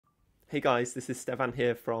Hey guys, this is Stefan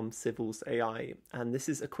here from Civils.ai, and this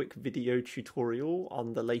is a quick video tutorial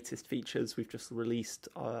on the latest features we've just released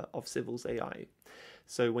of Civils.ai.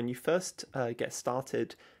 So when you first get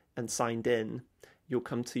started and signed in, you'll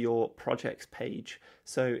come to your projects page.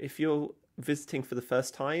 So if you're visiting for the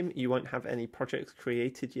first time, you won't have any projects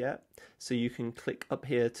created yet, so you can click up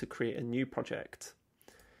here to create a new project.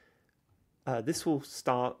 This will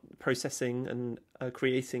start processing and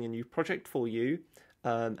creating a new project for you.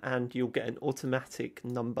 And you'll get an automatic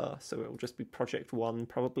number, so it will just be project 1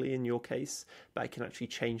 probably in your case, but I can actually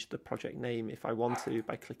change the project name if I want to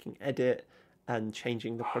by clicking edit and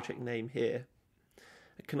changing the project name here.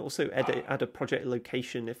 I can also add a project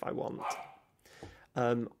location if I want.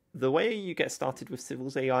 The way you get started with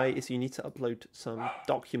Civils.ai is you need to upload some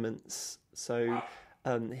documents. So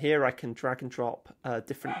here I can drag and drop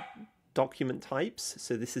different document types.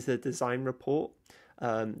 So this is a design report.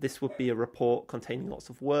 This would be a report containing lots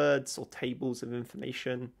of words or tables of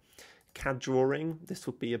information. CAD drawing, this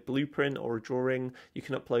would be a blueprint or a drawing. You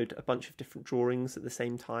can upload a bunch of different drawings at the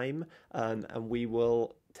same time, and we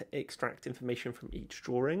will extract information from each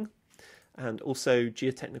drawing. And also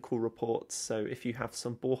geotechnical reports. So if you have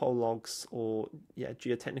some borehole logs or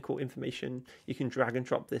geotechnical information, you can drag and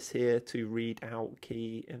drop this here to read out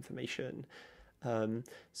key information.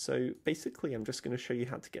 So basically I'm just going to show you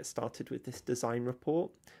how to get started with this design report.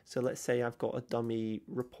 So let's say I've got a dummy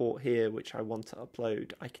report here which I want to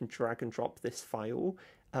upload. I can drag and drop this file,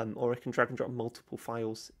 or I can drag and drop multiple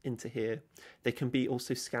files into here. They can be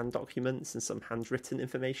also scanned documents and some handwritten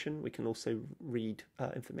information. We can also read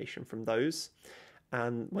information from those.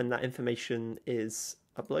 And when that information is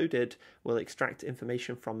uploaded, we'll extract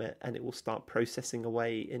information from it and it will start processing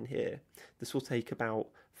away in here. This will take about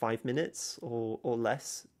 5 minutes or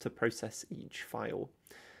less to process each file.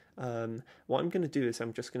 What I'm going to do is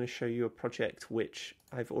I'm just going to show you a project which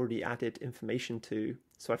I've already added information to.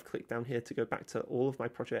 So I've clicked down here to go back to all of my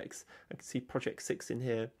projects. I can see project 6 in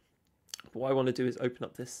here. But what I want to do is open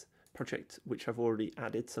up this project which I've already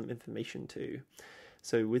added some information to.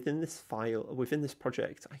 So within this file, within this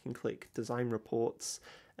project, I can click Design Reports,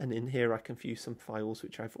 and in here I can view some files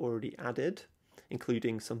which I've already added,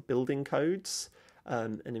 including some building codes,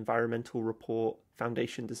 an environmental report,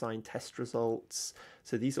 foundation design test results.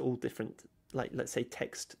 So these are all different, like let's say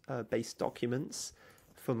text-based documents.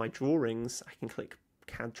 For my drawings, I can click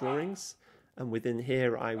CAD Drawings, and within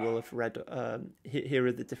here I will have read, here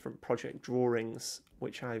are the different project drawings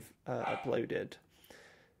which I've uploaded.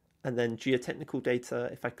 And then geotechnical data,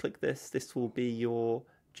 if I click this, this will be your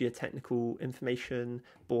geotechnical information,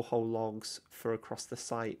 borehole logs for across the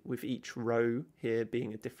site, with each row here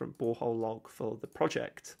being a different borehole log for the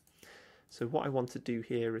project. So what I want to do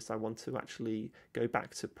here is I want to actually go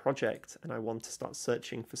back to project and I want to start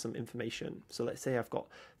searching for some information. So let's say I've got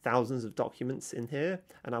thousands of documents in here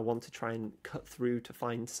and I want to try and cut through to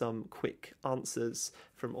find some quick answers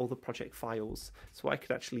from all the project files. So what I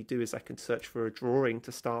could actually do is I could search for a drawing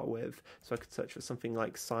to start with. So I could search for something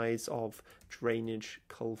like size of drainage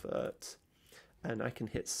culvert, and I can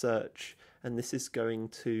hit search, and this is going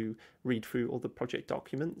to read through all the project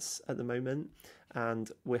documents at the moment,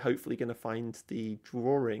 and we're hopefully going to find the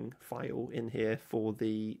drawing file in here for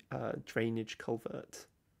the drainage culvert.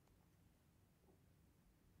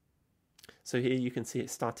 So here you can see it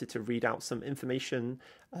started to read out some information,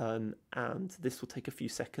 and this will take a few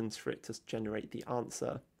seconds for it to generate the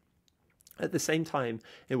answer. At the same time,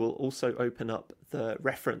 it will also open up the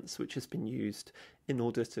reference which has been used in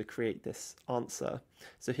order to create this answer.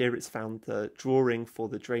 So here it's found the drawing for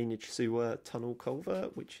the drainage sewer tunnel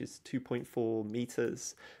culvert, which is 2.4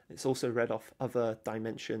 meters. It's also read off other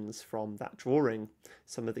dimensions from that drawing,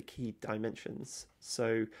 some of the key dimensions.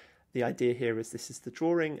 So the idea here is this is the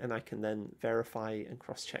drawing, and I can then verify and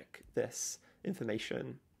cross-check this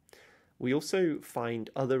information. We also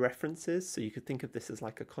find other references, so you could think of this as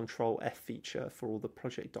like a Control F feature for all the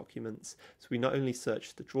project documents. So we not only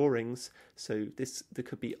search the drawings, so there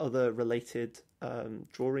could be other related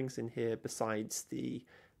drawings in here besides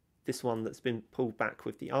this one that's been pulled back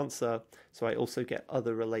with the answer. So I also get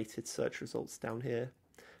other related search results down here,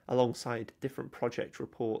 alongside different project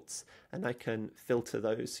reports, and I can filter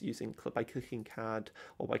those by clicking CAD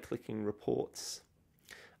or by clicking reports.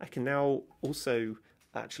 I can now also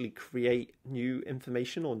actually create new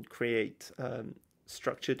information or create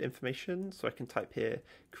structured information. So I can type here,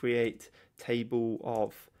 create table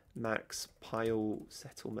of max pile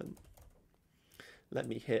settlement. Let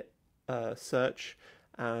me hit search,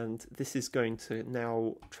 and this is going to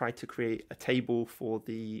now try to create a table for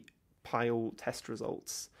the pile test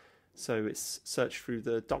results. So it's searched through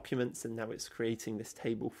the documents and now it's creating this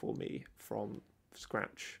table for me from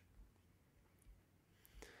scratch.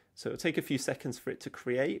 So it'll take a few seconds for it to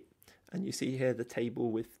create, and you see here the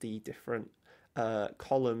table with the different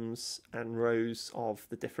columns and rows of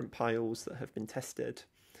the different piles that have been tested.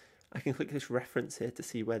 I can click this reference here to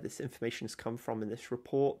see where this information has come from in this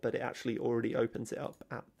report, but it actually already opens it up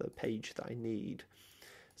at the page that I need.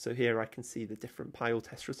 So here I can see the different pile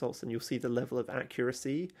test results, and you'll see the level of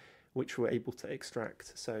accuracy which we're able to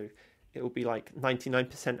extract. So it will be like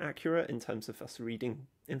 99% accurate in terms of us reading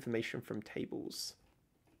information from tables.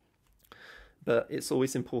 But it's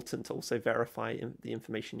always important to also verify the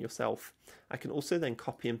information yourself. I can also then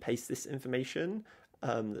copy and paste this information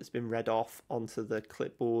that's been read off onto the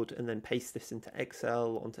clipboard, and then paste this into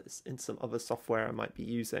Excel, in some other software I might be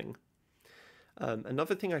using.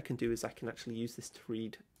 Another thing I can do is I can actually use this to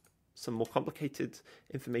read some more complicated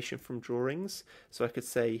information from drawings. So I could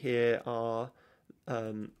say here are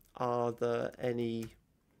there any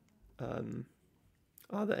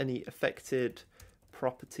affected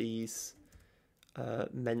properties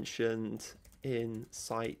mentioned in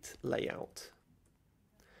site layout.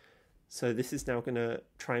 So this is now going to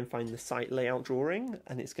try and find the site layout drawing,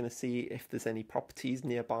 and it's going to see if there's any properties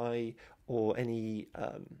nearby or any.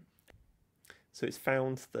 So it's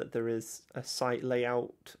found that there is a site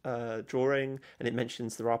layout drawing, and it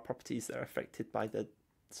mentions there are properties that are affected by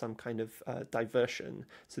some kind of diversion.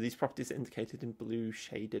 So these properties are indicated in blue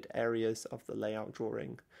shaded areas of the layout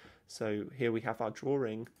drawing. So here we have our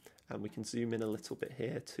drawing, and we can zoom in a little bit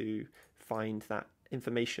here to find that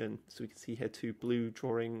information. So we can see here two blue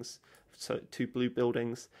drawings, so two blue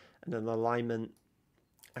buildings and an alignment,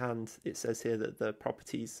 and it says here that the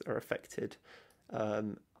properties are affected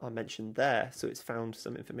are mentioned there, so it's found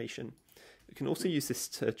some information. We can also use this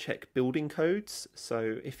to check building codes.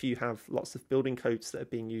 So if you have lots of building codes that are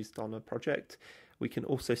being used on a project, we can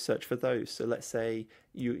also search for those. So let's say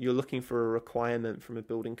you're looking for a requirement from a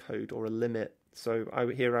building code or a limit. So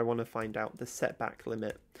here I want to find out the setback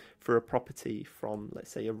limit for a property from,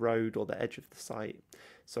 let's say, a road or the edge of the site.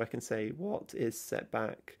 So I can say, what is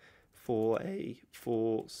setback for a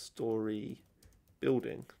 4-story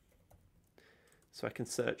building? So I can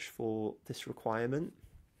search for this requirement.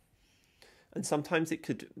 And sometimes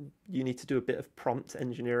you need to do a bit of prompt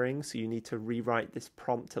engineering, so you need to rewrite this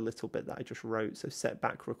prompt a little bit that I just wrote. So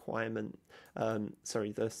setback requirement,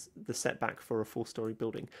 the setback for a 4-story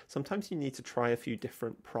building. Sometimes you need to try a few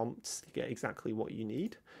different prompts to get exactly what you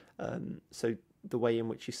need. So the way in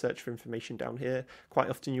which you search for information down here, quite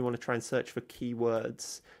often you want to try and search for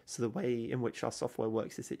keywords. So the way in which our software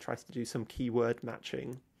works is it tries to do some keyword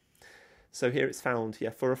matching. So here it's found,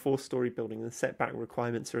 for a 4-story building, the setback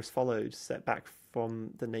requirements are as follows: setback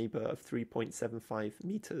from the neighbour of 3.75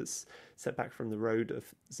 meters, setback from the road of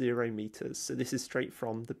 0 meters. So this is straight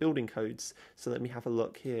from the building codes. So let me have a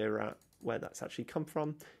look here at where that's actually come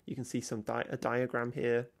from. You can see a diagram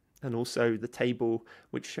here, and also the table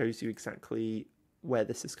which shows you exactly where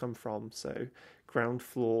this has come from. So ground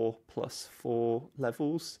floor plus 4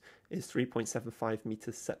 levels is 3.75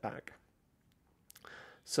 meters setback.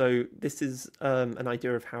 So this is an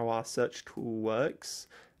idea of how our search tool works.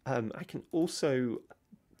 I can also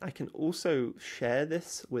share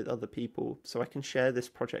this with other people. So I can share this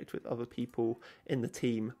project with other people in the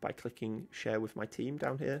team by clicking share with my team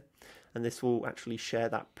down here. And this will actually share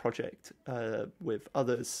that project with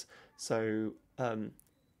others. So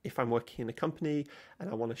if I'm working in a company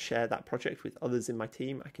and I want to share that project with others in my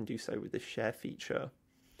team, I can do so with this share feature.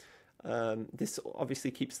 This obviously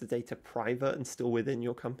keeps the data private and still within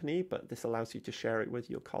your company, but this allows you to share it with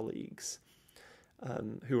your colleagues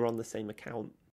who are on the same account.